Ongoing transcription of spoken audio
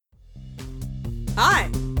Hi,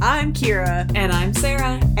 I'm Kira. And I'm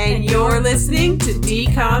Sarah. And you're listening to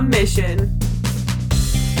Decom Mission.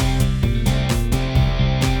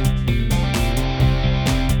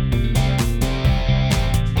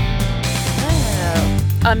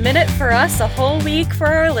 A minute for us, a whole week for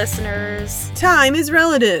our listeners. Time is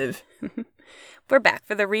relative. We're back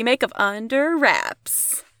for the remake of Under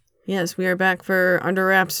Wraps. Yes, we are back for Under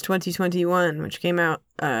Wraps 2021, which came out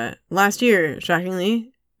last year,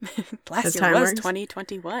 shockingly. Last year was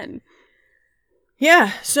 2021.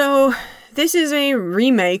 Yeah, so this is a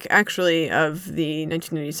remake, actually, of the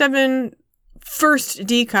 1997 first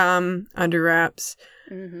DCOM Under Wraps.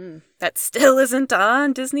 Mm-hmm. That still isn't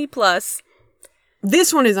on Disney+.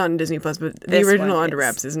 This one is on Disney+, but the This original one Under is.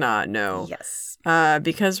 Wraps is not, no. Yes.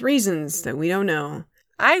 Because reasons that we don't know.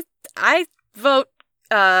 I vote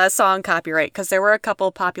song copyright, because there were a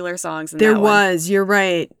couple popular songs in There that one. was, you're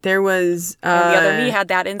right. There was... And the other me had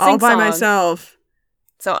that NSYNC All by song. Myself.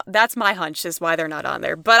 So that's my hunch is why they're not on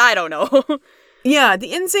there, but I don't know. Yeah,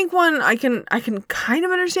 the NSYNC one I can kind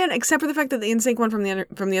of understand, except for the fact that the NSYNC one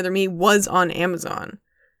from the other me was on Amazon.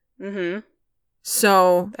 Mm-hmm.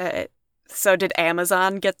 So So did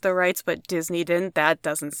Amazon get the rights, but Disney didn't? That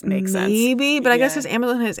doesn't make sense. Maybe, but I guess Yeah. because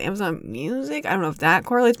Amazon has Amazon Music, I don't know if that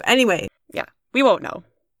correlates. But anyway, Yeah, we won't know.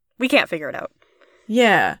 We can't figure it out.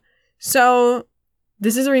 yeah. So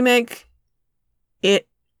this is a remake. It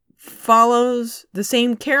follows the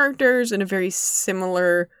same characters in a very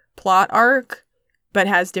similar plot arc, but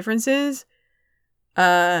has differences.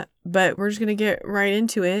 But we're just gonna get right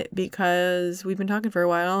into it because we've been talking for a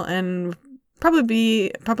while and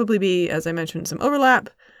probably be, as I mentioned, some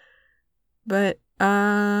overlap. But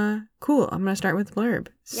cool. I'm gonna start with the blurb.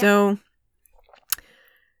 Yeah. So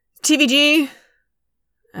TVG,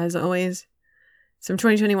 as always, it's from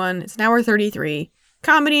 2021. It's an hour 33.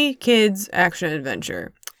 Comedy, kids, action,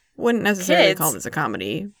 adventure. Wouldn't necessarily Kids? call this a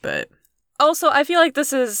comedy, but Also, I feel like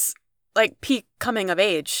this is like peak coming of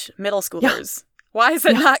age, middle schoolers. Why is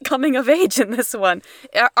it Yeah. not coming of age in this one?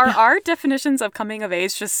 Are Yeah. our definitions of coming of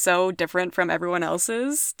age just so different from everyone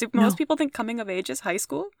else's? Do No. most people think coming of age is high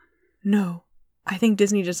school? no. I think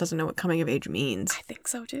Disney just doesn't know what coming of age means. I think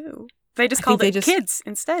so too. They just I called think it they just- kids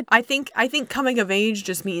instead. I think coming of age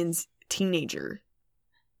just means teenager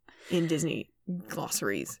in Disney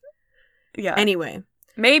glossaries. Yeah. Anyway,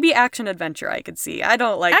 Maybe action adventure I could see. I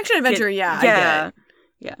don't like action adventure, yeah, I Yeah.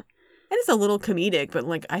 get. And it's a little comedic, but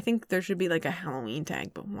like I think there should be like a Halloween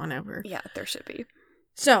tag, but whatever. Yeah, there should be.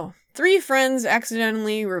 So, 3 friends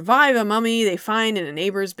accidentally revive a mummy they find in a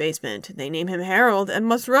neighbor's basement. They name him Harold and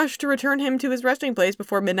must rush to return him to his resting place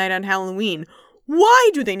before midnight on Halloween. Why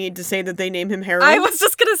do they need to say that they name him Harold? I was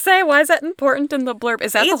just gonna say, why is that important in the blurb?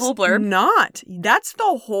 Is that the whole blurb? Not. That's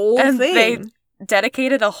the whole And thing. they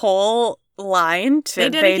dedicated a whole line to They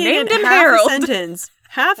they dedicated named him half Harold.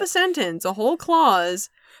 half a sentence, a whole clause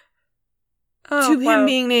Oh, to him wow.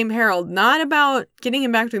 being named Harold. Not about getting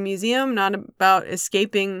him back to a museum, not about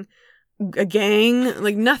escaping a gang,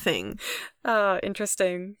 like nothing. Oh,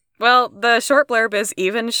 interesting. Well, the short blurb is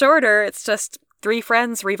even shorter. It's just 3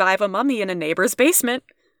 friends revive a mummy in a neighbor's basement.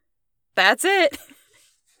 That's it.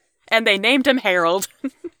 And they named him Harold.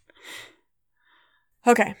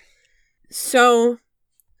 Okay. So,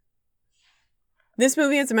 this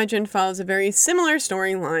movie, as I mentioned, follows a very similar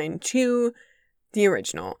storyline to the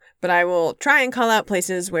original, but I will try and call out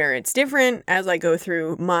places where it's different as I go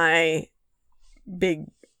through my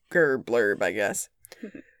bigger blurb, I guess.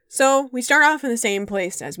 So, we start off in the same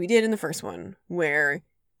place as we did in the first one, where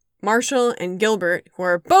Marshall and Gilbert, who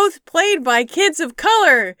are both played by kids of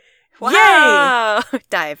color. Wow!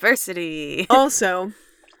 Diversity. Also,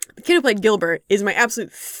 the kid who played Gilbert is my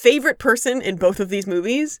absolute favorite person in both of these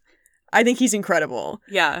movies. I think he's incredible.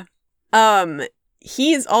 Yeah.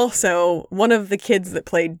 He is also one of the kids that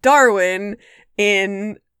played Darwin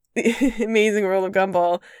in Amazing World of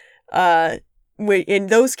Gumball. And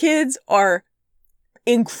those kids are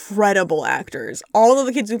incredible actors. All of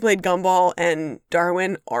the kids who played Gumball and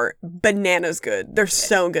Darwin are bananas good. They're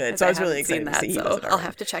so good. So I was really excited to see he was so a Darwin. I'll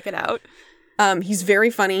have to check it out. He's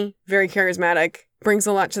very funny, very charismatic, brings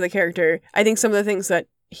a lot to the character. I think some of the things that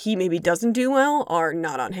he maybe doesn't do well are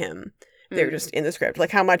not on him. They're just in the script.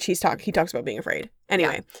 Like how much he talks about being afraid.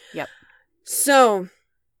 Anyway. Yep. So,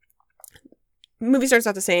 movie starts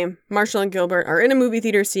out the same. Marshall and Gilbert are in a movie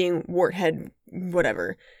theater seeing Warthead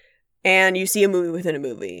whatever. And you see a movie within a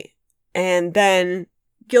movie. And then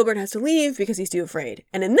Gilbert has to leave because he's too afraid.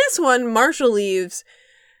 And in this one, Marshall leaves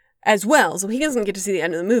as well. So he doesn't get to see the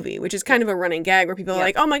end of the movie, which is kind of a running gag where people are Yeah.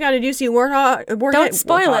 like, oh my god, did you see Warthog? Don't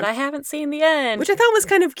spoil it. I haven't seen the end. Which I thought was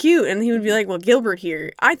kind of cute. And he would be like, well, Gilbert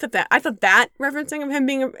here. I thought that referencing of him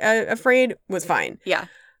being afraid was fine. Yeah.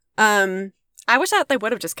 I wish that they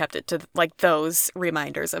would have just kept it to like those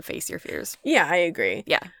reminders of face your fears. Yeah, I agree.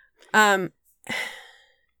 Yeah. I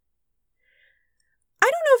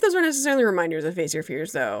don't know if those were necessarily reminders of face your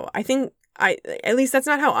fears, though. I think at least that's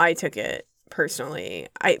not how I took it personally.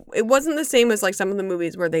 It wasn't the same as like some of the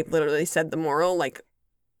movies where they literally said the moral like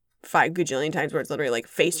 5 gajillion times, where it's literally like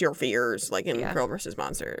face your fears, like in Pearl vs.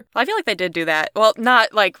 Monster. Well, I feel like they did do that. Well,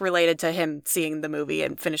 not like related to him seeing the movie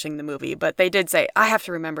and finishing the movie, but they did say, I have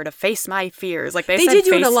to remember to face my fears. Like they said did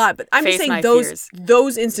do it a lot, but I'm just saying fears.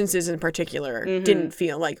 those instances in particular didn't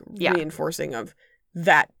feel like reinforcing of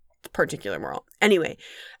that particular moral. Anyway,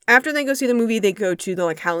 after they go see the movie, they go to the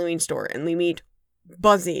like Halloween store and we meet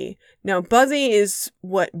Buzzy. Now, Buzzy is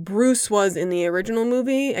what Bruce was in the original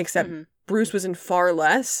movie, except Bruce was in far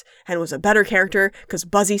less and was a better character because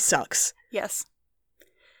Buzzy sucks. Yes.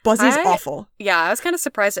 Buzzy's awful. Yeah, I was kind of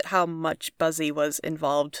surprised at how much Buzzy was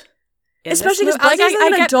involved in especially because Buzzy's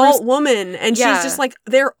an adult woman and she's just like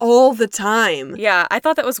there all the time. Yeah, I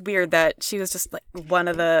thought that was weird that she was just like one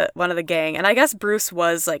of the gang, and I guess Bruce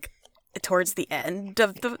was like towards the end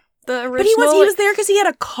of the original. But he was there because he had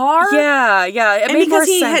a car. Yeah, it made more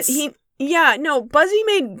sense. Buzzy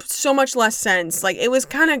made so much less sense. Like it was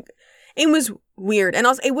weird, and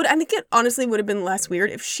also I think it honestly would have been less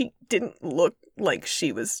weird if she didn't look like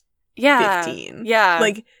she was 15. Yeah,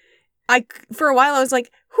 like for a while I was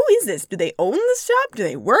like, who is this? Do they own this shop? Do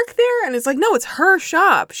they work there? And it's like, no, it's her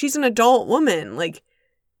shop. She's an adult woman. Like.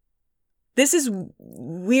 This is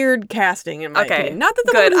weird casting, in my opinion. Not that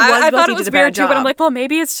the woman who was I thought it was did a weird bad too, job. but I'm like, well,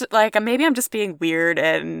 maybe it's just, like maybe I'm just being weird,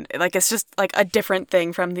 and like it's just like a different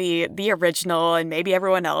thing from the original, and maybe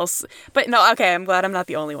everyone else. But no, okay, I'm glad I'm not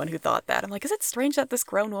the only one who thought that. I'm like, is it strange that this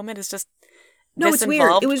grown woman is just it's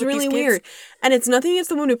weird. It was really weird, and it's nothing against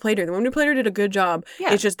the woman who played her. The woman who played her did a good job.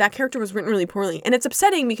 Yeah. It's just that character was written really poorly, and it's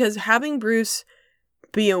upsetting because having Bruce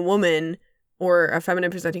be a woman or a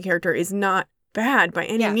feminine presenting character is not bad by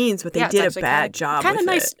any means, but they did a bad job. Kind of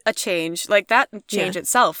nice a change like that. Change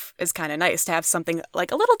itself is kind of nice to have something like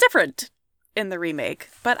a little different in the remake.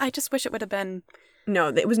 But I just wish it would have been. No,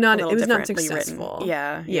 it was not. It was not successful.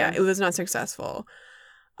 Written. Yeah, it was not successful.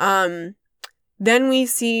 Then we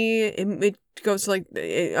see it goes to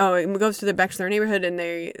it goes to back to their neighborhood,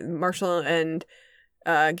 and Marshall and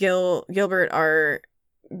Gilbert are.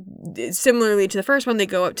 Similarly to the first one, they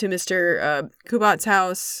go up to Mr. Kubat's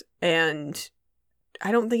house, and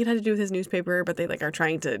I don't think it had to do with his newspaper, but they are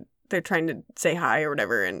trying to say hi or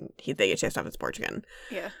whatever, and they get chased off his porch again.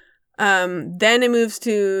 Yeah. Then it moves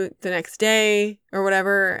to the next day or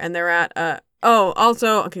whatever, and they're at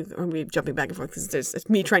also okay, I'm gonna be jumping back and forth because it's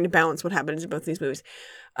me trying to balance what happens in both these movies.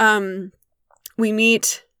 We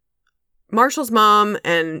meet Marshall's mom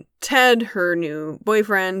and Ted, her new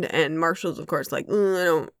boyfriend, and Marshall's, of course, like,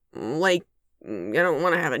 I don't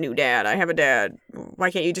want to have a new dad. I have a dad. Why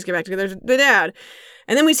can't you just get back together with the dad?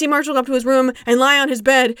 And then we see Marshall go up to his room and lie on his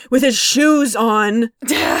bed with his shoes on.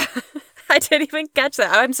 I didn't even catch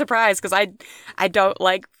that. I'm surprised because I don't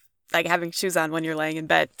like having shoes on when you're laying in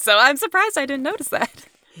bed. So I'm surprised I didn't notice that.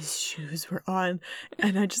 His shoes were on,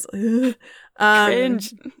 and I just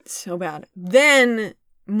cringe. So bad. Then,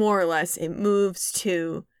 more or less, it moves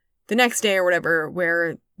to the next day or whatever,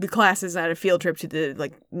 where the class is at a field trip to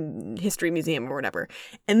the history museum or whatever.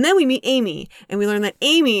 And then we meet Amy, and we learn that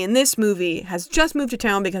Amy in this movie has just moved to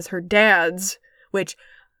town because her dad's, which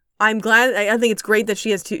I'm glad, I think it's great that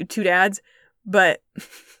she has two dads, but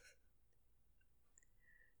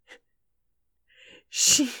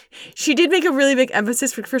she did make a really big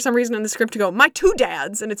emphasis for some reason in the script to go, my 2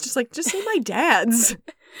 dads, and it's just like, just say my dads.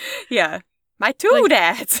 Yeah. My 2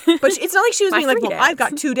 dads. But it's not like she was being like, well, dads. I've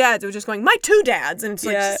got 2 dads. It was just going, my 2 dads. And it's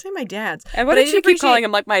like, just say my dads. And what did she keep calling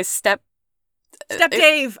him? Like my Step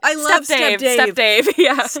Dave. I love Step Dave. Step Dave,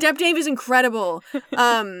 yeah. Step Dave is incredible.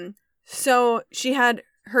 So she had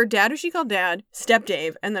her dad, who she called Dad, Step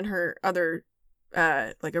Dave, and then her other,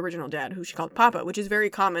 original dad, who she called Papa, which is very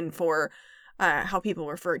common for how people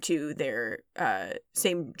refer to their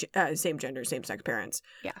same gender, same sex parents.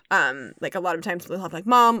 Yeah. A lot of times they'll have like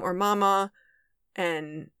mom or mama,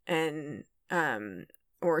 and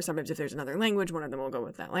or sometimes if there's another language, one of them will go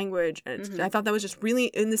with that language. And I thought that was just really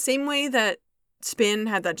in the same way that Spin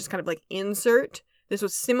had that just kind of like insert. This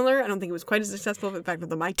was similar. I don't think it was quite as successful with the fact of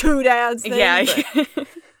the my 2 dads thing. Yeah.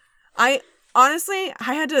 Honestly,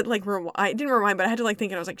 I had to I didn't rewind, but I had to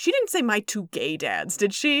think, and I was like, she didn't say my 2 gay dads,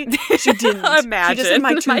 did she? She didn't. Imagine. She just said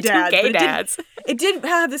my 2 dads. Gay dads. It did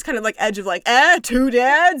have this kind of like edge of like, two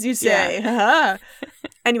dads, you say. Yeah.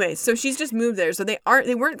 Anyway, so she's just moved there. So they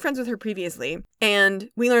weren't friends with her previously. And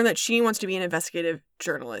we learn that she wants to be an investigative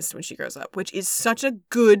journalist when she grows up, which is such a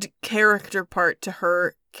good character part to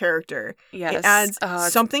her character. Yes. It adds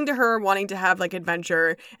something to her wanting to have like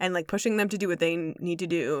adventure and like pushing them to do what they need to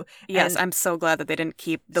do. Yes, And I'm so glad that they didn't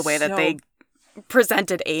keep the way that they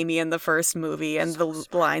presented Amy in the first movie and the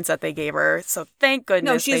lines that they gave her. So thank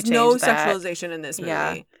goodness no, she has they no changed that. sexualization in this movie.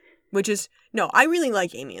 Yeah. Which is, no, I really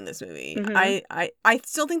like Amy in this movie. Mhm. I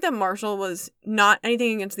still think that Marshall was not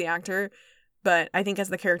anything against the actor, but I think as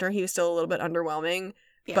the character, he was still a little bit underwhelming.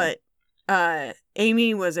 Yeah. But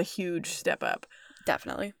Amy was a huge step up.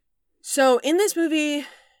 Definitely. So in this movie,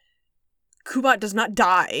 Kubat does not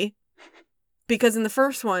die because in the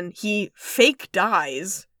first one, he fake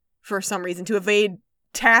dies for some reason to evade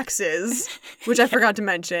taxes, which I forgot to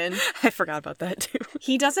mention. I forgot about that too.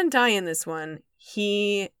 He doesn't die in this one.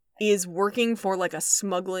 He is working for like a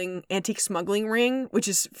antique smuggling ring, which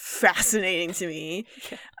is fascinating to me.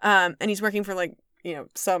 Yeah. And he's working for like,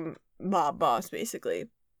 some mob boss basically,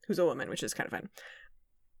 who's a woman, which is kind of fun.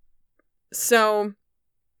 So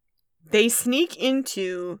they sneak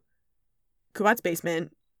into Kubat's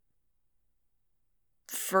basement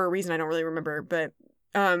for a reason I don't really remember, but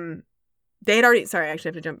they had already, sorry, I actually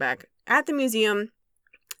have to jump back. At the museum,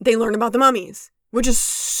 they learn about the mummies, which is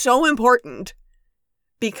so important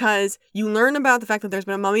because you learn about the fact that there's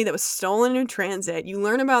been a mummy that was stolen in transit. You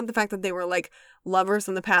learn about the fact that they were like lovers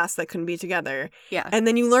in the past that couldn't be together. Yeah. And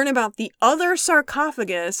then you learn about the other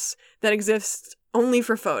sarcophagus that exists only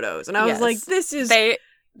for photos. And I was like, this is...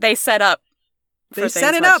 They set up. They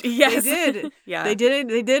set it up. Yes. They did. Yeah. They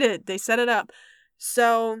did it. They set it up.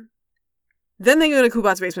 So then they go to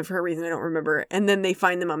Kubat's basement for a reason I don't remember. And then they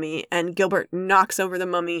find the mummy. And Gilbert knocks over the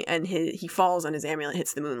mummy. And he falls and his amulet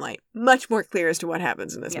hits the moonlight. Much more clear as to what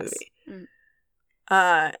happens in this movie.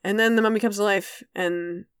 And then the mummy comes to life.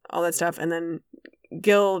 And all that stuff. And then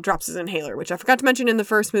Gil drops his inhaler. Which I forgot to mention in the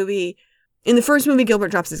first movie. In the first movie, Gilbert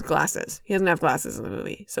drops his glasses. He doesn't have glasses in the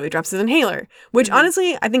movie. So he drops his inhaler. Which,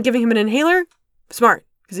 honestly, I think giving him an inhaler, smart.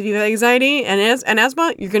 Because if you have anxiety and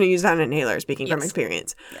asthma, you're going to use that inhaler, speaking from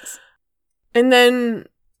experience. Yes. And then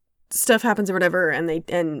stuff happens or whatever,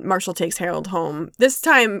 and Marshall takes Harold home. This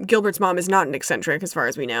time, Gilbert's mom is not an eccentric, as far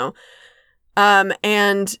as we know.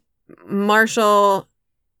 And Marshall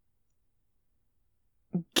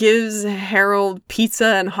gives Harold pizza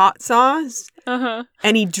and hot sauce.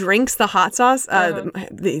 And he drinks the hot sauce.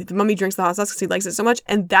 The mummy drinks the hot sauce because he likes it so much.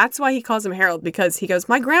 And that's why he calls him Harold, because he goes,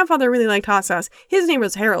 my grandfather really liked hot sauce. His name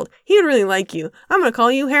was Harold. He would really like you. I'm going to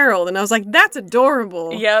call you Harold. And I was like, that's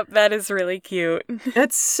adorable. Yep, that is really cute.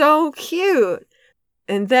 That's so cute.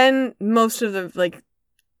 And then most of the, like,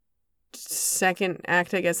 second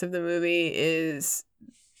act, I guess, of the movie is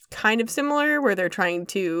kind of similar, where they're trying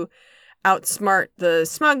to outsmart the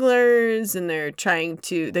smugglers, and they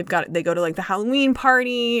go to like the Halloween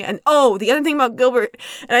party. And the other thing about Gilbert,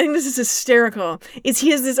 and I think this is hysterical, is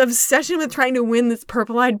he has this obsession with trying to win this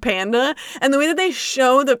purple-eyed panda, and the way that they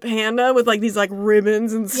show the panda with like these like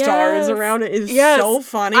ribbons and stars around it is so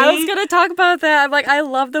funny. I was gonna talk about that. Like, I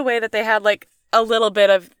love the way that they had like a little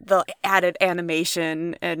bit of the added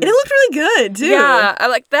animation, and it looked really good too. Yeah,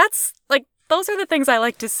 those are the things I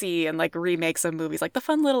like to see in like remakes of movies, like the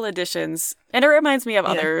fun little additions. And it reminds me of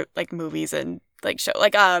other like movies and like show,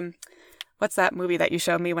 like what's that movie that you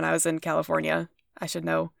showed me when I was in California? I should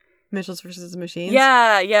know. Mitchell's versus the Machines.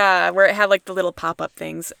 Yeah, where it had like the little pop-up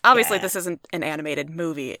things. Obviously, this isn't an animated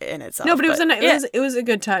movie in itself. No, but it was a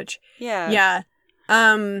good touch. Yeah.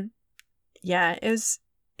 That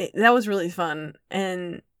was really fun.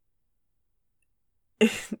 And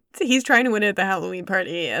he's trying to win it at the Halloween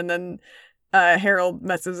party, and then Harold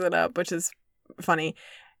messes it up, which is funny.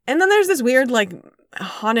 And then there's this weird like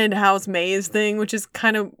haunted house maze thing, which is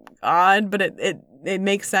kind of odd, but it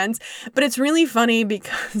makes sense. But it's really funny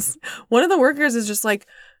because one of the workers is just like,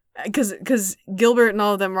 because Gilbert and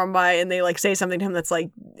all of them run by and they like say something to him that's like,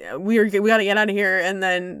 we gotta get out of here. And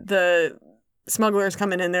then the smugglers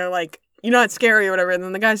come in and they're like, you're not scary or whatever. And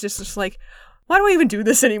then the guy's just like, why do I even do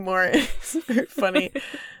this anymore? It's very funny.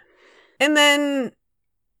 And then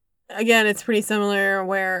again, it's pretty similar,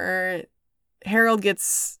 where Harold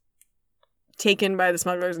gets taken by the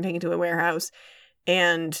smugglers and taken to a warehouse,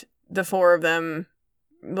 and the three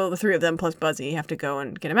of them plus Buzzy have to go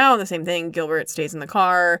and get him out. The same thing, Gilbert stays in the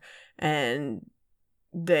car, and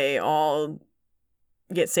they all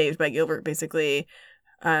get saved by Gilbert, basically.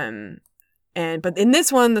 But in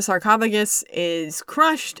this one, the sarcophagus is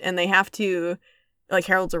crushed, and they have to, like,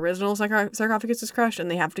 Harold's original sarcophagus is crushed, and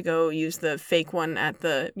they have to go use the fake one at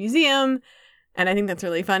the museum. And I think that's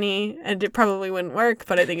really funny. And it probably wouldn't work,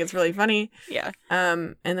 but I think it's really funny. Yeah.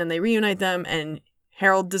 And then they reunite them, and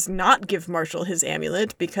Harold does not give Marshall his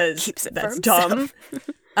amulet because Keeps it that's for dumb. himself.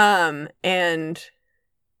 And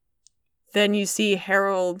then you see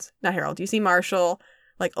you see Marshall,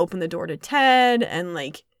 like, open the door to Ted and,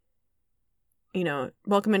 like, you know,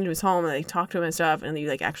 welcome into his home and, like, talk to him and stuff. And you,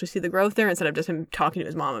 like, actually see the growth there instead of just him talking to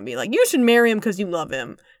his mom and being like, you should marry him because you love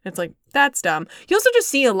him. And it's like, that's dumb. You also just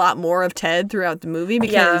see a lot more of Ted throughout the movie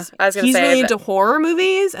because I was gonna he's say really that- into horror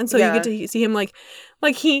movies. And so Yeah. you get to see him, like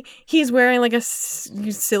he's wearing, like, a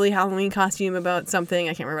silly Halloween costume about something.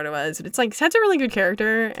 I can't remember what it was. But it's like, Ted's a really good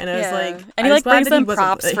character. And I was like, and I he, was like, glad brings that he them wasn't,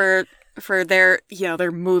 props like, for their, you know,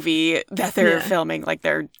 their movie that they're Yeah. filming, like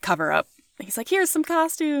their cover up. He's like, here's some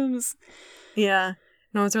costumes. Yeah.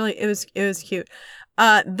 No, it was cute.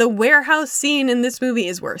 The warehouse scene in this movie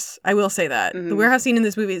is worse. I will say that. The Mhm. warehouse scene in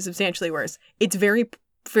this movie is substantially worse. It's very,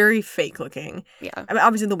 very fake looking. Yeah. I mean,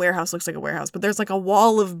 obviously the warehouse looks like a warehouse, but there's, like, a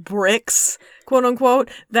wall of bricks, quote unquote,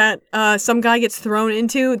 that some guy gets thrown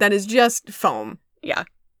into that is just foam. Yeah.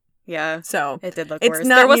 Yeah. So It did look It's worse.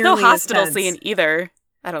 not There was no nearly as hospital tense. scene either.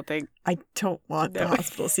 I don't think. I don't want the No.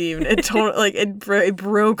 hospital scene. It it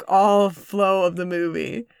broke all flow of the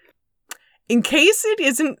movie. In case it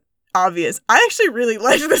isn't obvious, I actually really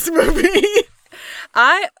liked this movie.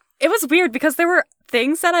 It was weird because there were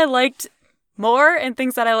things that I liked more and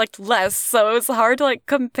things that I liked less, so it was hard to, like,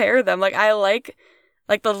 compare them. Like, I like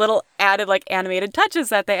the little added, like, animated touches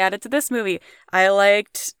that they added to this movie. I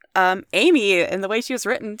liked Amy and the way she was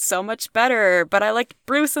written so much better, but I liked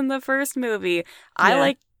Bruce in the first movie. I Yeah.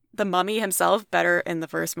 liked the mummy himself better in the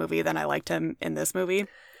first movie than I liked him in this movie,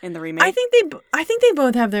 in the remake. I think they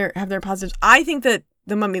both have their positives. I think that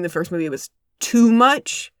the Mummy in the first movie was too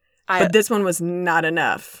much, but this one was not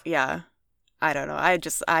enough. Yeah. I don't know.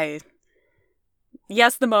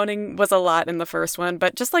 Yes, the moaning was a lot in the first one,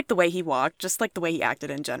 but just, like, the way he walked, just, like, the way he acted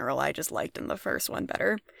in general, I just liked in the first one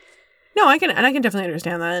better. No, I can definitely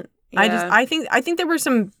understand that. Yeah. I think there were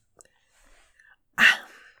some.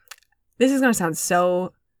 This is gonna sound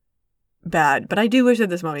so bad, but I do wish that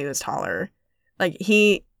this Mummy was taller. Like,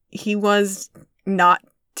 he was not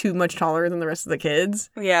too much taller than the rest of the kids,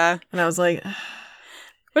 Yeah. and I was like,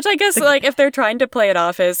 Which I guess, like, if they're trying to play it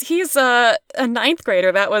off as he's a ninth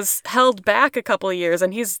grader that was held back a couple of years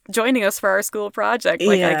and he's joining us for our school project.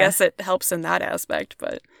 Like, I Yeah. guess it helps in that aspect,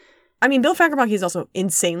 but I mean, Bill Fagerbakke is also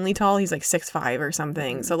insanely tall. He's like 6'5" or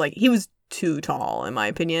something. So, like, he was too tall, in my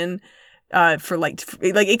opinion. For like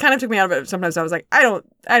it kind of took me out of it. Sometimes I was like, I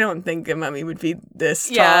don't think a mummy would be this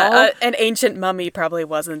tall. yeah, an ancient mummy probably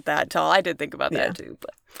wasn't that tall. I did think about that too,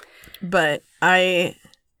 But I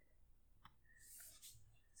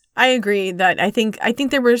agree that I think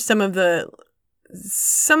there were some of the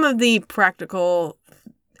practical.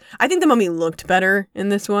 I think the mummy looked better in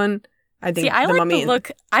this one. I think I the liked mummy. the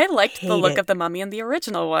look. I liked the hate look it. of the mummy in the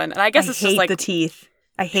original one, and I guess I it's hate just like the teeth.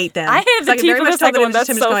 I hate them. I hated It's the like teeth very in much the told that second it one. was just That's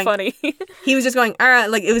him just so going- funny. He was just going, all right,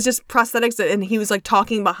 like, it was just prosthetics, and he was, like,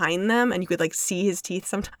 talking behind them, and you could, like, see his teeth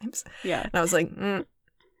sometimes. Yeah. And I was like,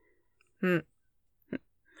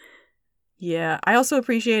 Yeah, I also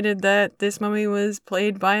appreciated that this mummy was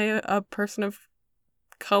played by a person of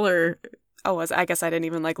color. Oh, I guess I didn't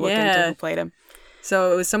even like look into Yeah. who played him.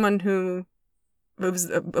 So it was someone who it was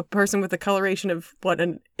a person with the coloration of what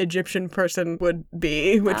an Egyptian person would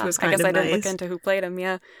be, which was kind I guess of I didn't nice. look into who played him.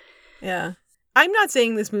 Yeah. Yeah. I'm not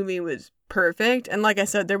saying this movie was perfect. And like I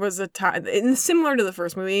said, there was a time, similar to the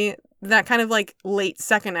first movie, that kind of like late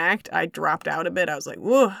second act, I dropped out a bit. I was like,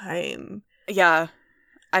 whoa, Yeah.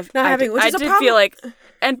 Not having- which I is a did problem. feel like,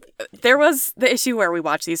 and there was the issue where we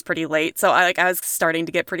watched these pretty late, so I was starting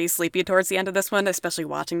to get pretty sleepy towards the end of this one, especially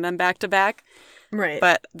watching them back to back. Right.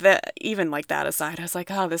 But even like that aside, I was like,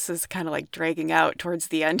 oh, this is kind of like dragging out towards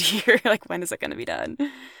the end here. Like, when is it going to be done?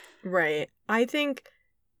 Right. I think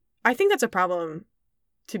that's a problem,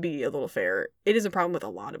 to be a little fair. It is a problem with a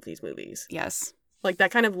lot of these movies. Yes. Like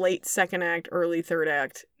that kind of late second act, early third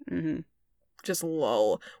act, Mm-hmm. just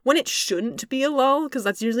lull. When it shouldn't be a lull, because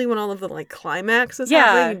that's usually when all of the like climax is Yeah.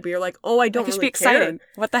 happening. And you're like, oh, I don't It should really be care. exciting.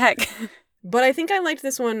 What the heck? But I think I liked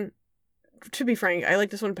this one, to be frank, I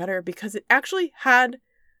liked this one better because it actually had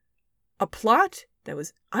a plot that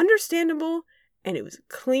was understandable and it was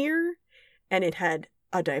clear and it had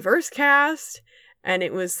a diverse cast and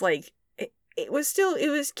it was like, it was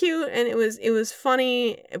cute and it was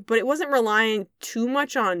funny, but it wasn't relying too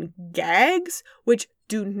much on gags, which,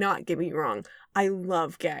 do not get me wrong, I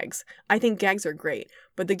love gags. I think gags are great,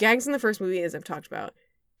 but the gags in the first movie, as I've talked about,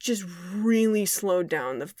 just really slowed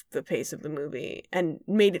down the pace of the movie and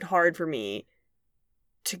made it hard for me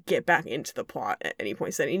to get back into the plot at any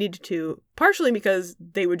point. So he needed to, partially because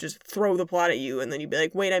they would just throw the plot at you and then you'd be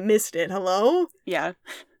like, wait, I missed it. Hello? Yeah.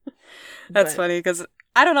 That's But- funny because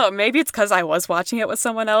I don't know, maybe it's because I was watching it with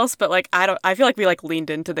someone else, but like I feel like we like leaned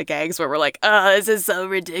into the gags where we're like, oh, this is so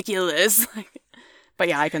ridiculous. But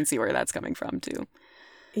yeah, I can see where that's coming from too.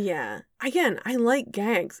 Yeah. Again, I like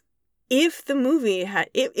gags. If the movie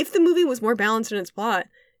if the movie was more balanced in its plot,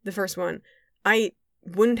 the first one, I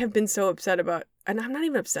wouldn't have been so upset about, and I'm not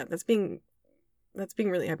even upset. That's being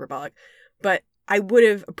really hyperbolic, but I would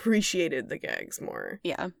have appreciated the gags more.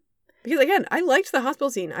 Yeah. Because again, I liked the hospital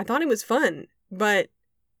scene. I thought it was fun, but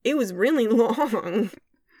it was really long.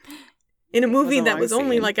 In a movie a that long was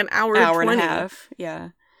only scene. like an hour 20. And a half. Yeah.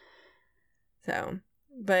 So,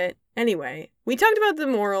 but anyway, we talked about the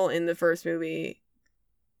moral in the first movie.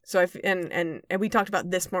 So and we talked about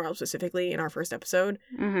this moral specifically in our first episode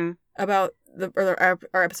Mm-hmm. about our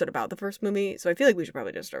episode about the first movie. So I feel like we should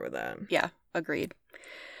probably just start with that. Yeah. Agreed.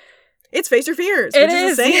 It's face your fears. It which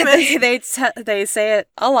is. the same Yeah, they say it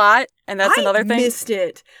a lot, and that's another thing. I missed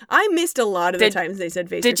it. I missed a lot of the times they said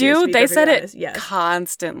face your Did fears. you? to be They perfectly said honest. it Yes.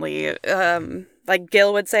 constantly. Like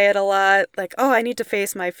Gil would say it a lot. Like, oh, I need to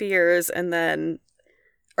face my fears, and then,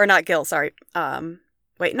 or not Gil. Sorry.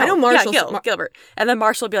 Wait, no. I know Marshall- Yeah, Gilbert. And then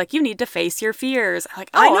Marshall would be like, "You need to face your fears." I'm like,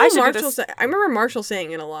 oh, I know should do Marshall. this. I remember Marshall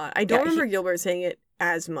saying it a lot. I don't Yeah, remember Gilbert saying it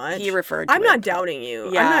as much. He referred to I'm it. not doubting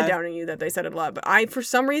you. Yeah. I'm not doubting you that they said it a lot, but for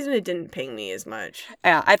some reason it didn't ping me as much.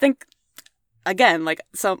 Yeah, I think, again, like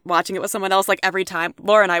watching it with someone else, like every time,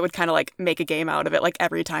 Laura and I would kind of like make a game out of it, like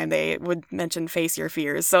every time they would mention face your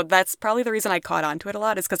fears. So that's probably the reason I caught on to it a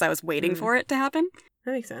lot, is because I was waiting for it to happen.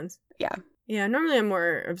 That makes sense. Yeah. Yeah, normally I'm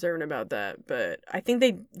more observant about that, but I think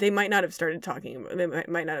they might not have started talking about, they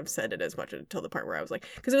might not have said it as much until the part where I was like,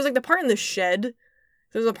 because it was like the part in the shed.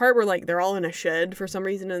 There's a part where like they're all in a shed for some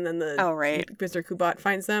reason, and then Oh, right. Mr. Kubat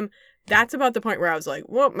finds them. That's about the point where I was like,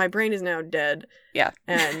 whoa, my brain is now dead. Yeah.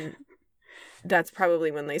 And that's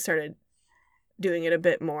probably when they started doing it a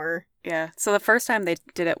bit more. Yeah. So the first time they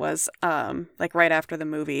did it was like right after the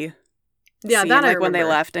movie. Yeah, scene, that I like when they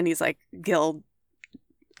remember. left, and he's like, Gil,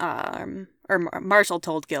 or Marshall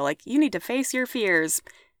told Gil, like, you need to face your fears.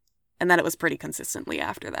 And then it was pretty consistently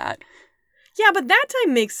after that. Yeah, but that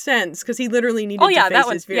time makes sense because he literally needed to face that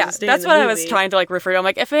one. his fears Yeah, to stay that's in the what movie. I was trying to like refer to. I'm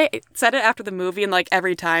like, if they said it after the movie, and like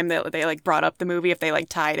every time they like brought up the movie, if they like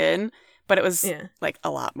tied in, but it was Yeah. like a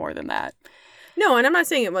lot more than that. No, and I'm not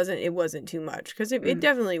saying it wasn't too much because it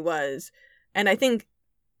definitely was, and I think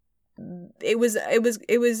it was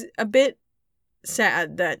a bit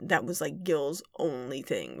sad that was like Gil's only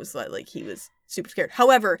thing was like he was super scared.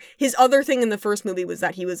 However, his other thing in the first movie was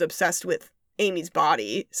that he was obsessed with Amy's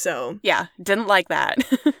body. So Yeah, didn't like that.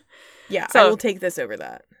 yeah, So- I will take this over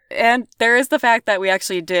that. And there is the fact that we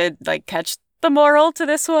actually did like catch the moral to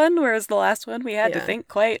this one, whereas the last one we had to Yeah. think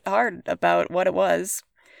quite hard about what it was.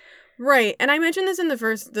 Right, and I mentioned this in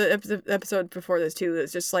the episode before this too.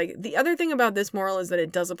 It's just like the other thing about this moral is that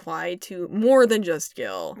it does apply to more than just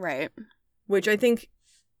Gil, Right. which I think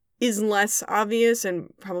is less obvious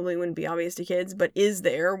and probably wouldn't be obvious to kids, but is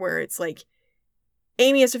there, where it's like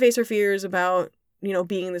Amy has to face her fears about,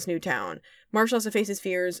 being in this new town. Marshall has to face his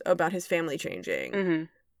fears about his family changing.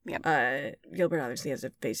 Mm-hmm. Gilbert obviously has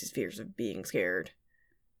to face his fears of being scared.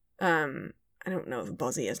 I don't know if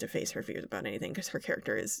Buzzy has to face her fears about anything because her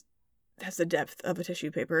character has the depth of a tissue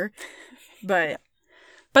paper. But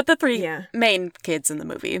But the three yeah. main kids in the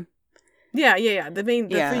movie. Yeah. The three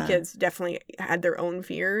Yeah. kids definitely had their own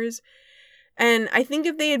fears. And I think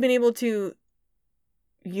if they had been able to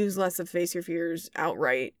use less of face your fears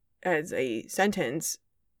outright as a sentence,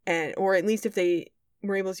 or at least if they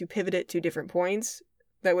were able to pivot it to different points,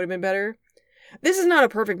 that would have been better. This is not a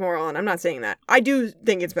perfect moral, and I'm not saying that. I do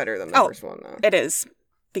think it's better than the first one, though. It is,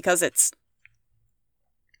 because it's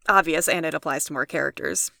obvious and it applies to more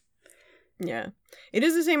characters. Yeah. It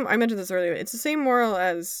is the same, I mentioned this earlier, it's the same moral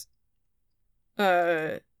as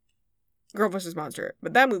Girl vs. Monster,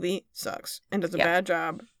 but that movie sucks and does a bad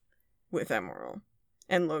job with that moral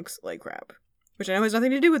and looks like crap, which I know has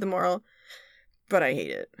nothing to do with the moral, but I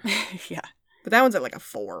hate it. Yeah. But that one's at like a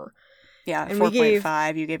 4. Yeah, And we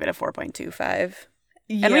 4.5. You gave it a 4.25.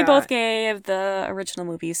 Yeah. And we both gave the original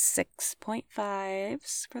movie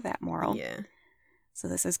 6.5s for that moral. Yeah. So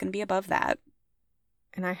this is going to be above that.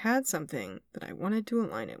 And I had something that I wanted to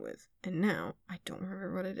align it with, and now I don't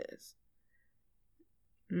remember what it is.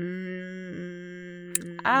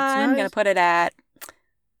 I'm going to put it at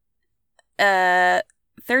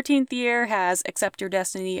 13th year has Accept Your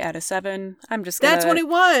Destiny at a 7. I'm just going to... That's what it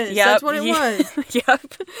was. Yep. That's what it was.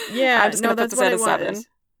 Yep. Yeah, I'm just going to put that's this at a what it 7. was.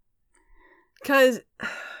 Because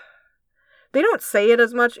They don't say it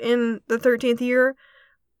as much in the 13th year.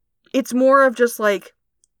 It's more of just like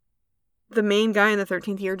the main guy in the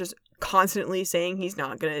 13th year just constantly saying he's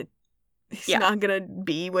not gonna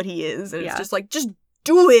be what he is. And it's just like, just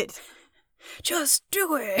do it. Just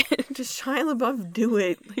do it. Just Shia LaBeouf, do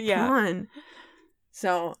it. Yeah. Come on.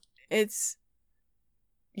 So it's,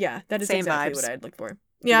 yeah, that is Same exactly vibes. what I'd look for.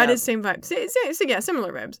 Yeah, Yep. it is same vibes. So yeah,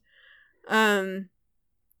 similar vibes.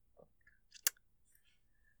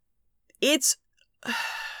 It's,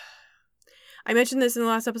 I mentioned this in the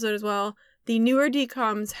last episode as well. The newer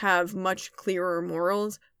DCOMs have much clearer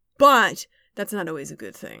morals, but that's not always a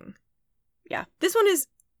good thing. Yeah. This one is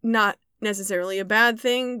not necessarily a bad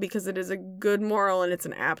thing because it is a good moral and it's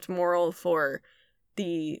an apt moral for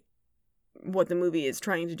what the movie is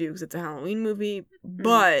trying to do because it's a Halloween movie,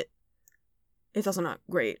 but it's also not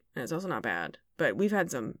great and it's also not bad. But we've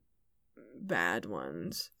had some bad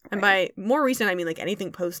ones. Right. And by more recent, I mean like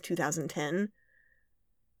anything post 2010.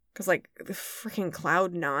 Because like the freaking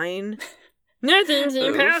Cloud 9. Nothing's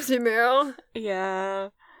impossible. Yeah.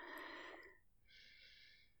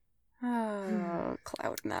 Oh,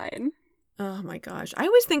 Cloud 9. Oh my gosh. I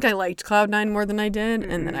always think I liked Cloud 9 more than I did,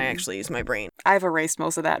 and then I actually used my brain. I've erased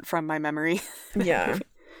most of that from my memory. Yeah.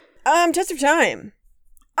 Test of Time.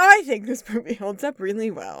 I think this movie holds up really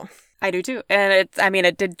well. I do too. And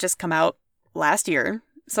it did just come out last year.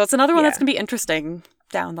 So it's another one that's going to be interesting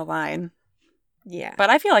down the line. Yeah. But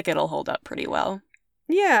I feel like it'll hold up pretty well.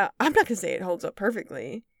 Yeah. I'm not going to say it holds up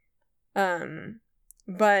perfectly.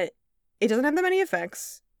 But it doesn't have that many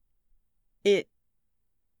effects. It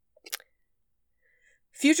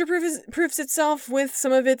future-proofs itself with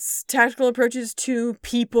some of its tactical approaches to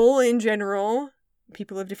people in general.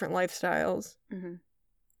 People of different lifestyles. Mm-hmm.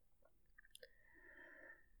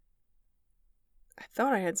 I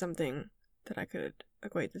thought I had something that I could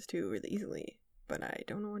equate this to really easily, but I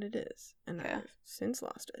don't know what it is, and I've since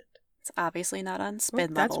lost it. It's obviously not on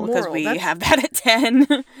spin that's level, because moral. we have that at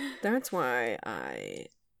 10. That's why I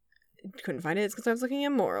couldn't find it. It's because I was looking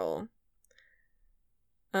at moral.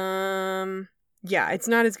 Yeah, it's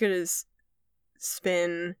not as good as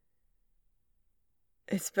Spin.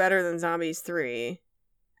 It's better than Zombies 3.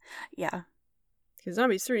 Yeah. Because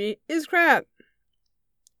Zombies 3 is crap.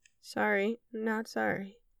 Sorry, not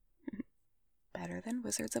sorry. Better than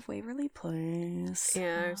Wizards of Waverly Place.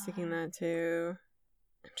 Yeah, I was thinking that too.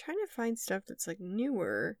 I'm trying to find stuff that's like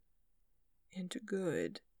newer and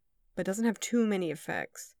good, but doesn't have too many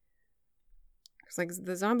effects. Because like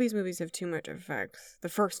the Zombies movies have too much effects. The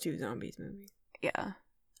first two Zombies movies. Yeah.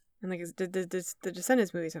 And like the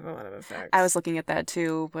Descendants movies have a lot of effects. I was looking at that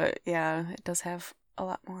too, but yeah, it does have a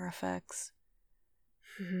lot more effects.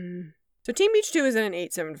 Mm-hmm. So Teen Beach 2 is at an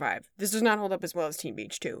 8.75. This does not hold up as well as Teen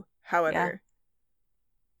Beach 2. However,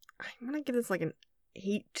 I want to give this like an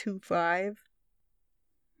 8.25.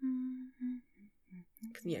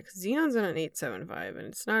 Yeah, because Xenon's at an 8.75,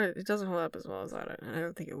 and it doesn't hold up as well as that, and I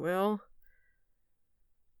don't think it will.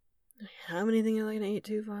 How many think I like an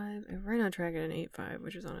 8.25? I'm right on track at an 8.5,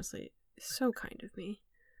 which is honestly so kind of me.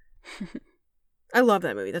 I love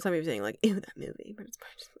that movie. That's not me saying like, ew, that movie, but it's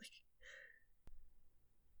probably just like,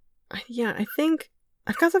 I think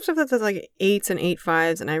I've got some stuff that's like 8s and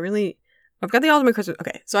 8.5s, and I've got the Ultimate Christmas.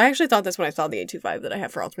 Okay, so I actually thought this when I saw the 8.25 that I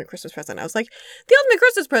have for Ultimate Christmas Present. I was like, the Ultimate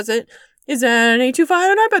Christmas Present is at an 8.25,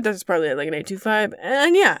 and I bet this is probably at like an 8.25.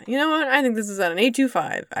 And yeah, you know what? I think this is at an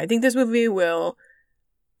 8.25. I think this movie will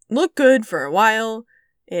look good for a while.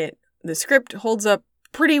 The script holds up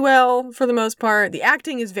pretty well for the most part. The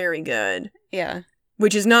acting is very good. Yeah.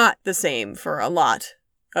 Which is not the same for a lot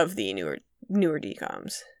of the newer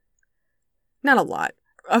DCOMs. Not a lot.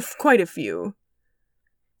 Quite a few.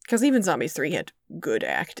 Because even Zombies 3 had good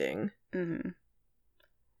acting. Mm-hmm.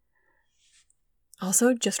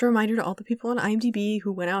 Also, just a reminder to all the people on IMDb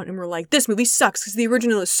who went out and were like, this movie sucks because the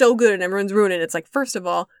original is so good and everyone's ruining it. It's like, first of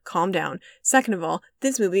all, calm down. Second of all,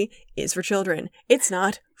 this movie is for children. It's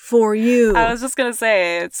not for you. I was just going to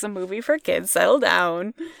say, it's a movie for kids. Settle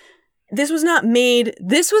down. This was not made, and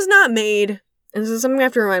this is something I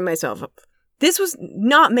have to remind myself of. This was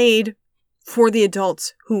not made for the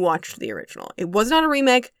adults who watched the original. It was not a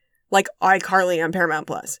remake like iCarly on Paramount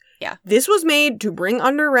Plus. Yeah. This was made to bring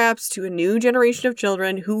under wraps to a new generation of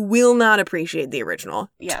children who will not appreciate the original.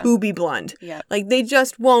 Yeah. To be blunt. Yeah. Like, they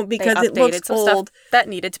just won't because it looks some old. Stuff that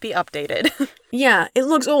needed to be updated. Yeah, it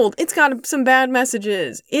looks old. It's got some bad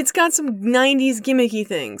messages. It's got some 90s gimmicky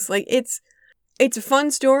things. Like, it's a fun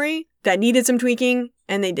story that needed some tweaking,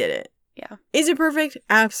 and they did it. Yeah. Is it perfect?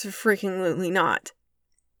 Absolutely not.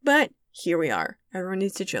 But here we are. Everyone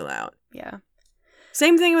needs to chill out. Yeah.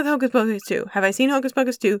 Same thing with Hocus Pocus 2. Have I seen Hocus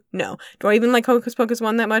Pocus 2? No. Do I even like Hocus Pocus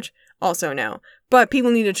 1 that much? Also no. But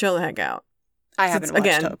people need to chill the heck out. I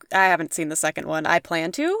haven't seen the second one. I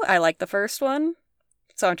plan to. I like the first one.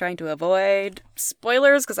 So I'm trying to avoid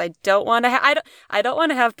spoilers because I don't want to I don't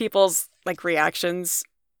want to have people's like reactions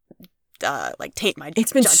like taint my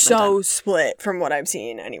It's been so on. Split from what I've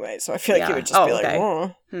seen anyway, so I feel like it would just be like,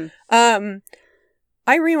 oh.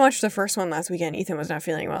 I rewatched the first one last weekend. Ethan was not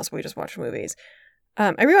feeling well, so we just watched movies.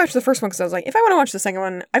 I rewatched the first one because I was like, if I want to watch the second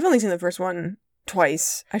one, I've only seen the first one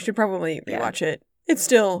twice. I should probably rewatch it. It's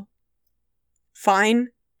still fine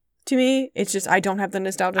to me. It's just I don't have the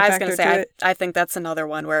nostalgia factor to it. I think that's another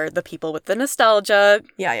one where the people with the nostalgia.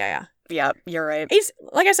 Yeah. Yeah, you're right. It's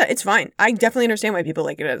like I said, it's fine. I definitely understand why people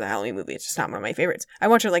like it as a Halloween movie. It's just not one of my favorites. I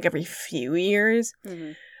watch it like every few years.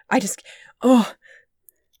 Mm-hmm.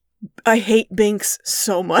 I hate Binks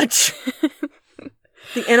so much.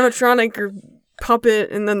 The animatronic or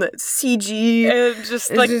puppet and then the CG. And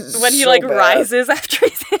just like when he like rises after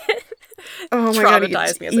he's oh my god,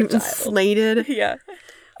 traumatized me as a child. Inflated. Yeah.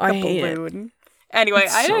 I hate it. Anyway,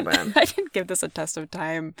 I didn't give this a test of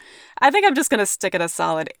time. I think I'm just going to stick at a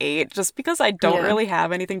solid 8 just because I don't really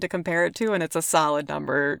have anything to compare it to and it's a solid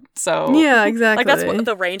number. So yeah, exactly. Like that's what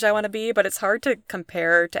the range I want to be, but it's hard to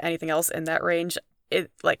compare to anything else in that range.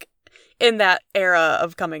 It like in that era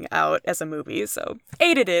of coming out as a movie. So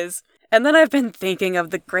 8 it is. And then I've been thinking of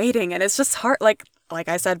the grading and it's just hard like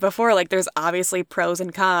I said before, like there's obviously pros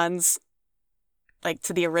and cons like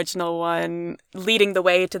to the original one, leading the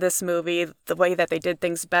way to this movie, the way that they did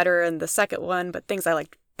things better in the second one, but things I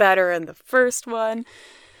liked better in the first one.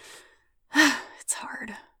 It's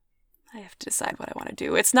hard. I have to decide what I want to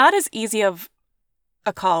do. It's not as easy of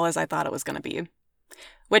a call as I thought it was going to be,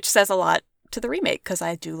 which says a lot to the remake because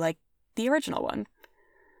I do like the original one.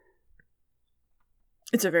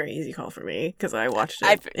 It's a very easy call for me because I watched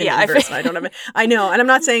it inverse. I don't have it. I know, and I'm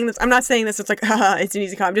not saying this. It's like, it's an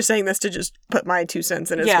easy call. I'm just saying this to just put my 2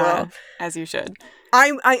 cents in as well. As you should.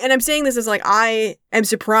 I'm saying this as like I am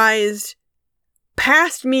surprised.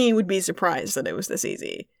 Past me would be surprised that it was this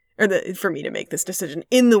easy, or for me to make this decision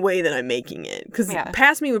in the way that I'm making it. Because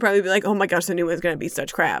past me would probably be like, oh my gosh, the new one's gonna be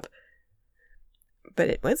such crap. But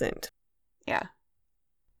it wasn't. Yeah.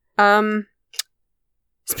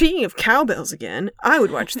 Speaking of cowbells again, I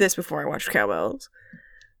would watch this before I watched Cowbells.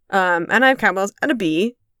 And I have Cowbells at a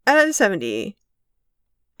B, at a 70.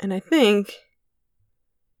 And I think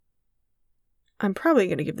I'm probably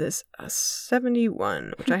going to give this a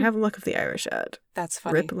 71, which I have Luck of the Irish at. That's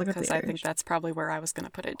funny, because I think that's probably where I was going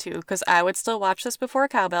to put it too, because I would still watch this before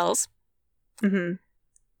Cowbells. Mm-hmm.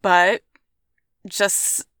 But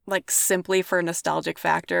just like simply for nostalgic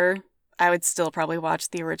factor, I would still probably watch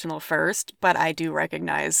the original first, but I do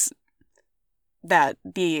recognize that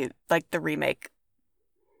the remake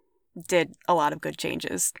did a lot of good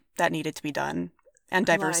changes that needed to be done and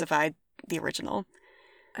diversified the original.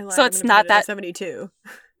 So it's not that 72.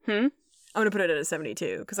 I'm gonna put it at a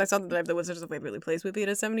 72 because I saw that I have the Wizards of Waverly Place movie at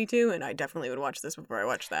a 72, and I definitely would watch this before I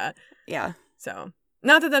watched that. Yeah. So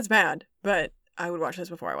not that that's bad, but I would watch this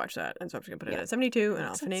before I watch that, and so I'm just gonna put it at 72, and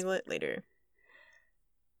I'll finagle it later.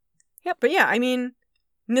 Yep. But yeah, I mean,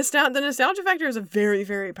 the nostalgia factor is a very,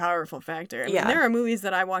 very powerful factor. I mean, there are movies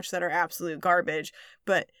that I watch that are absolute garbage,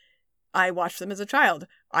 but I watched them as a child.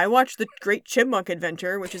 I watched The Great Chipmunk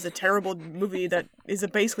Adventure, which is a terrible movie that is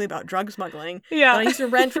basically about drug smuggling. Yeah. That I used to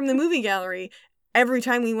rent from the movie gallery every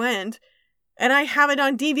time we went, and I have it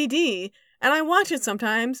on DVD, and I watch it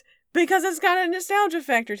sometimes because it's got a nostalgia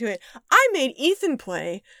factor to it. I made Ethan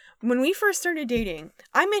play... When we first started dating,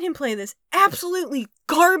 I made him play this absolutely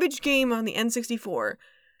garbage game on the N64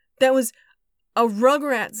 that was a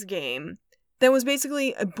Rugrats game that was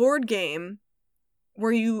basically a board game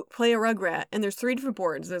where you play a Rugrat, and there's 3 different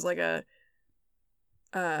boards. There's like an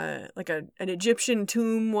Egyptian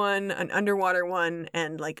tomb one, an underwater one,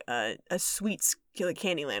 and like a sweets like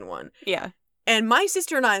Candyland one. Yeah. And my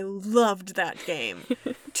sister and I loved that game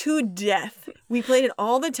to death. We played it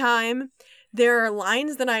all the time. There are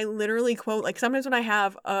lines that I literally quote, like sometimes when I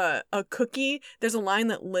have a cookie, there's a line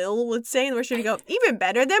that Lil would say, and where she'd go, even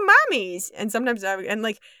better than Mommy's. And sometimes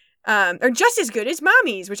or just as good as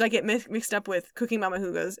Mommy's, which I get mixed up with Cooking Mama,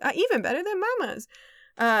 who goes, even better than Mama's.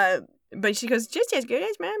 But she goes, just as good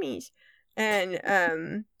as Mommy's.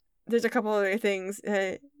 And there's a couple other things.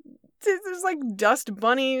 There's like dust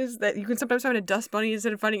bunnies that you can sometimes find a dust bunny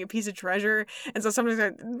instead of finding a piece of treasure. And so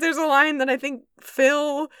sometimes there's a line that I think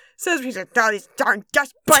Phil says, he's like, oh, these darn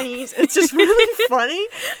dust bunnies. It's just really funny.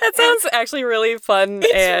 That sounds actually really fun.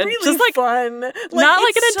 It's and really just like fun. Like, not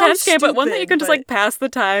like an intense game, but one that you can but just like pass the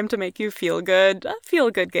time to make you feel good. A feel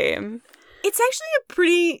good game. It's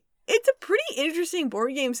actually it's a pretty interesting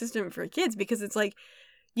board game system for kids because it's like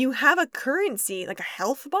you have a currency, like a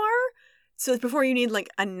health bar. So it's before you need like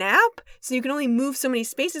a nap. So you can only move so many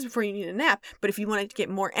spaces before you need a nap. But if you wanted to get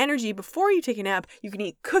more energy before you take a nap, you can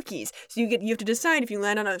eat cookies. So you have to decide if you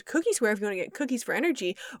land on a cookie square, if you want to get cookies for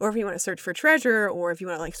energy, or if you want to search for treasure, or if you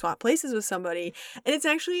want to like swap places with somebody. And it's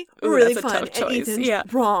actually really fun. And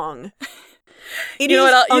Ethan's wrong. You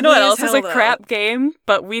know what else is a crap game,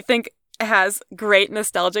 but we think has great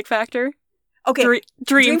nostalgic factor? Okay,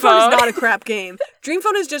 Dream Phone Phone is not a crap game. Dream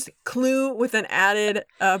Phone is just Clue with an added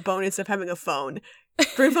bonus of having a phone.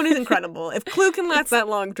 Dream Phone is incredible. If Clue can last that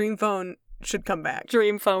long, Dream Phone should come back.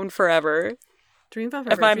 Dream Phone forever. Dream Phone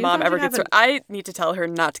forever. If my mom ever gets I need to tell her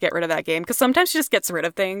not to get rid of that game, because sometimes she just gets rid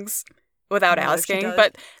of things without asking.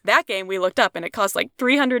 But that game we looked up, and it costs like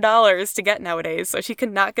 $300 to get nowadays, so she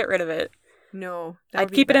could not get rid of it. No.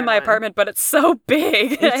 I'd keep it in my apartment, but it's so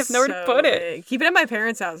big. I have nowhere to put it. Keep it at my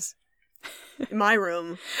parents' house. In my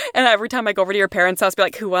room. And every time I go over to your parents' house, be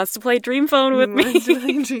like, who wants to play Dream Phone with me?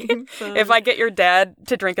 If I get your dad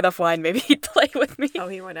to drink enough wine, maybe he'd play with me. Oh,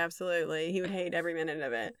 he would, absolutely. He would hate every minute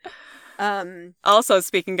of it. Also,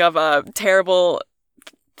 speaking of terrible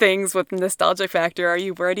things with nostalgia factor, are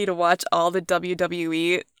you ready to watch all the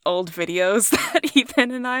WWE old videos that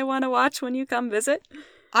Ethan and I want to watch when you come visit?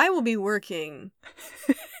 I will be working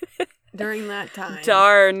during that time.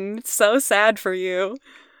 Darn, so sad for you.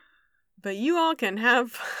 But you all can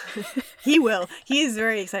have... He will. He is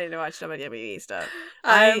very excited to watch WWE stuff.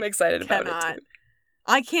 I'm excited about it, too.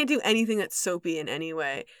 I can't do anything that's soapy in any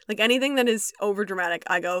way. Like, anything that is overdramatic,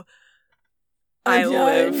 I go... I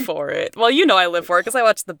live for it. Well, you know I live for it, because I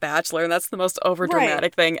watch The Bachelor, and that's the most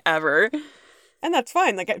overdramatic thing ever. And that's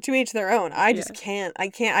fine. Like, to each their own. I just can't.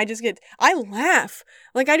 I laugh.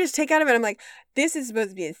 Like, I just take out of it. I'm like, this is supposed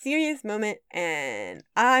to be a serious moment, and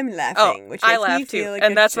I'm laughing. Which I laugh too. Like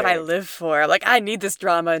and that's what I live for. Like, I need this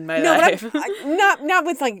drama in my life. Not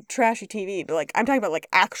with, like, trashy TV, but, like, I'm talking about, like,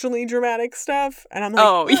 actually dramatic stuff. And I'm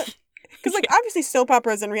like, because, like, obviously soap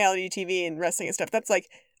operas and reality TV and wrestling and stuff, that's, like,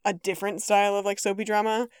 a different style of, like, soapy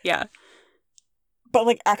drama. Yeah. But,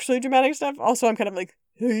 like, actually dramatic stuff, also I'm kind of like,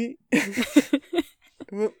 hey.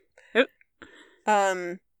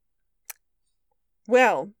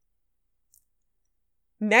 Well,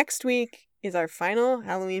 next week is our final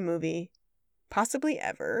Halloween movie, possibly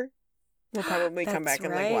ever. We'll probably come back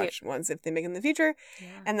and like watch ones if they make it in the future. Yeah.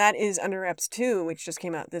 And that is Under Wraps 2, which just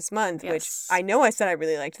came out this month, which I know I said I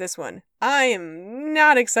really liked this one. I am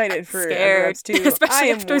not excited for Under Wraps 2.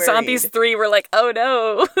 Especially after Zombies 3, we're like, oh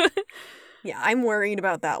no. Yeah, I'm worried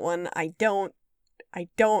about that one. I don't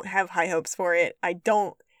have high hopes for it. I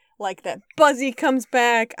don't like that Buzzy comes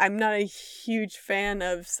back. I'm not a huge fan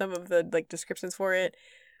of some of the like descriptions for it.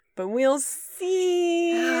 But we'll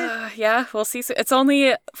see. Yeah, we'll see. It's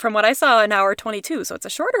only, from what I saw, an hour 22, so it's a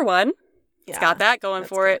shorter one. Yeah, it's got that going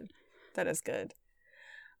for it. That is good.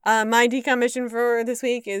 My decom mission for this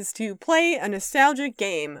week is to play a nostalgic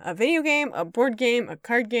game. A video game, a board game, a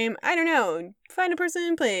card game. I don't know. Find a person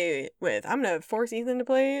to play with. I'm going to force Ethan to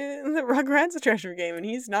play the Rugrats Treasure game, and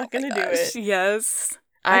he's not going to do it. Yes.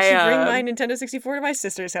 I should bring my Nintendo 64 to my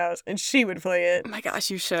sister's house, and she would play it. Oh my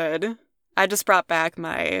gosh, you should. I just brought back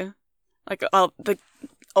my, like, all the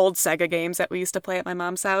old Sega games that we used to play at my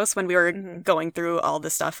mom's house when we were going through all the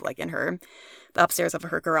stuff, like, in the upstairs of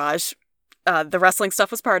her garage. The wrestling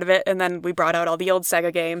stuff was part of it, and then we brought out all the old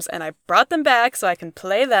Sega games, and I brought them back so I can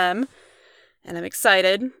play them, and I'm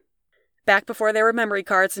excited. Back before there were memory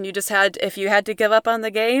cards, and if you had to give up on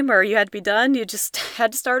the game, or you had to be done, you just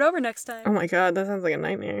had to start over next time. Oh my god, that sounds like a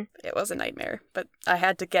nightmare. It was a nightmare, but I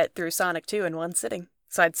had to get through Sonic 2 in one sitting.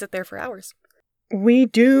 So I'd sit there for hours. We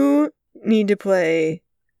do need to play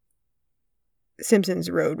Simpsons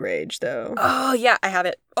Road Rage, though. Oh, yeah, I have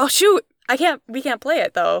it. Oh, shoot! We can't play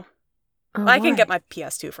it, though. Oh, I can get my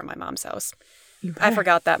PS2 from my mom's house. I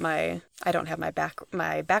forgot that I don't have my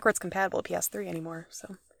backwards compatible PS3 anymore,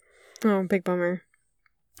 so. Oh, big bummer.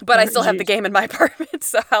 But I still have the game in my apartment,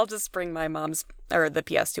 so I'll just bring the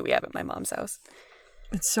PS2 we have at my mom's house.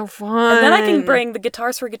 It's so fun. And then I can bring the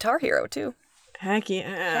guitars for Guitar Hero, too. Heck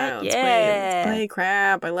yeah. Let's play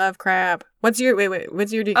crap. I love crap. What's your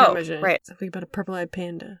decom mission? Right. Something about a purple-eyed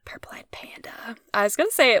panda. Purple-eyed panda. I was going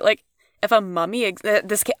to say, like, if a mummy,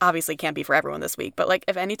 this obviously can't be for everyone this week, but, like,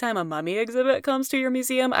 if anytime a mummy exhibit comes to your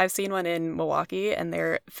museum, I've seen one in Milwaukee, and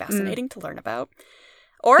they're fascinating to learn about.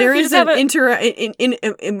 Or there is an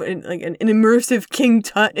immersive King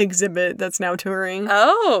Tut exhibit that's now touring.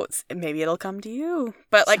 Oh, maybe it'll come to you.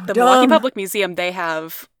 But, like, the Milwaukee Public Museum, they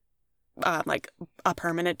have like a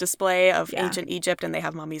permanent display of ancient Egypt, and they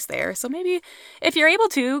have mummies there. So maybe if you're able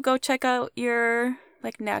to, go check out your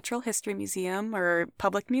like natural history museum or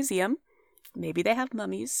public museum. Maybe they have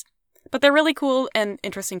mummies. But they're really cool and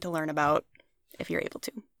interesting to learn about if you're able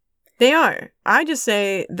to. They are. I just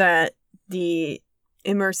say that the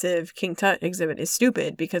immersive King Tut exhibit is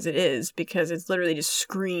stupid because it's literally just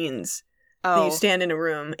screens that you stand in a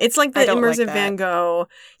room. It's like the immersive Van Gogh.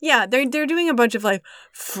 Yeah, they're doing a bunch of like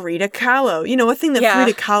Frida Kahlo. You know, a thing that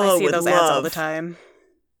Frida Kahlo would love. Ads all the time.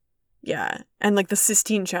 Yeah, and like the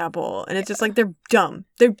Sistine Chapel, and it's just like they're dumb.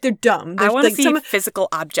 They're dumb. I want to like, see physical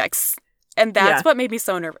objects, and that's what made me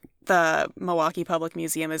so nervous. The Milwaukee Public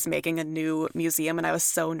Museum is making a new museum, and I was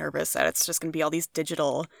so nervous that it's just going to be all these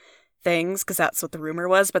digital things, because that's what the rumor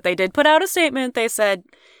was. But they did put out a statement. They said,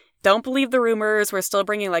 "Don't believe the rumors. We're still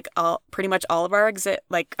bringing like pretty much all of our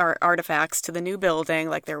our artifacts to the new building.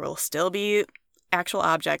 Like there will still be actual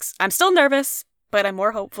objects." I'm still nervous, but I'm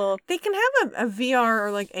more hopeful. They can have a VR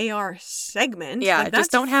or like AR segment. Yeah, like,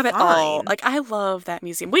 just don't have it all. Like I love that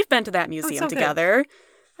museum. We've been to that museum together.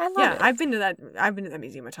 I love it. I've been to that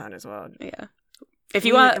museum a ton as well. Yeah. If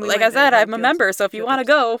you want, like I said, I'm a member, so if you want to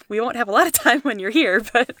go, we won't have a lot of time when you're here,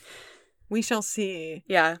 but we shall see.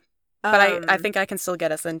 Yeah. But I think I can still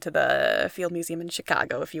get us into the Field Museum in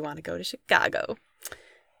Chicago if you want to go to Chicago.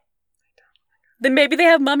 Then maybe they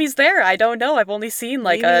have mummies there. I don't know. I've only seen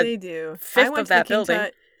like they do. fifth of that building.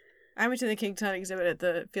 I went to the King Tut exhibit at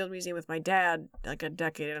the Field Museum with my dad like a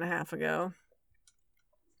decade and a half ago.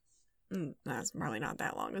 That's probably not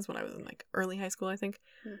that long. It's when I was in like early high school, I think.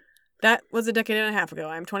 That was a decade and a half ago.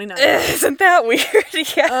 I'm 29. Isn't that weird?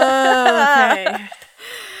 Yeah. Okay.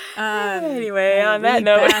 Anyway, on that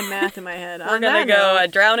note, bad math in my head. We're gonna go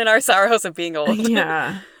drown in our sorrows of being old.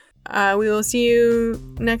 Yeah. We will see you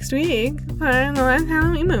next week for the last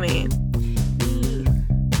Halloween movie.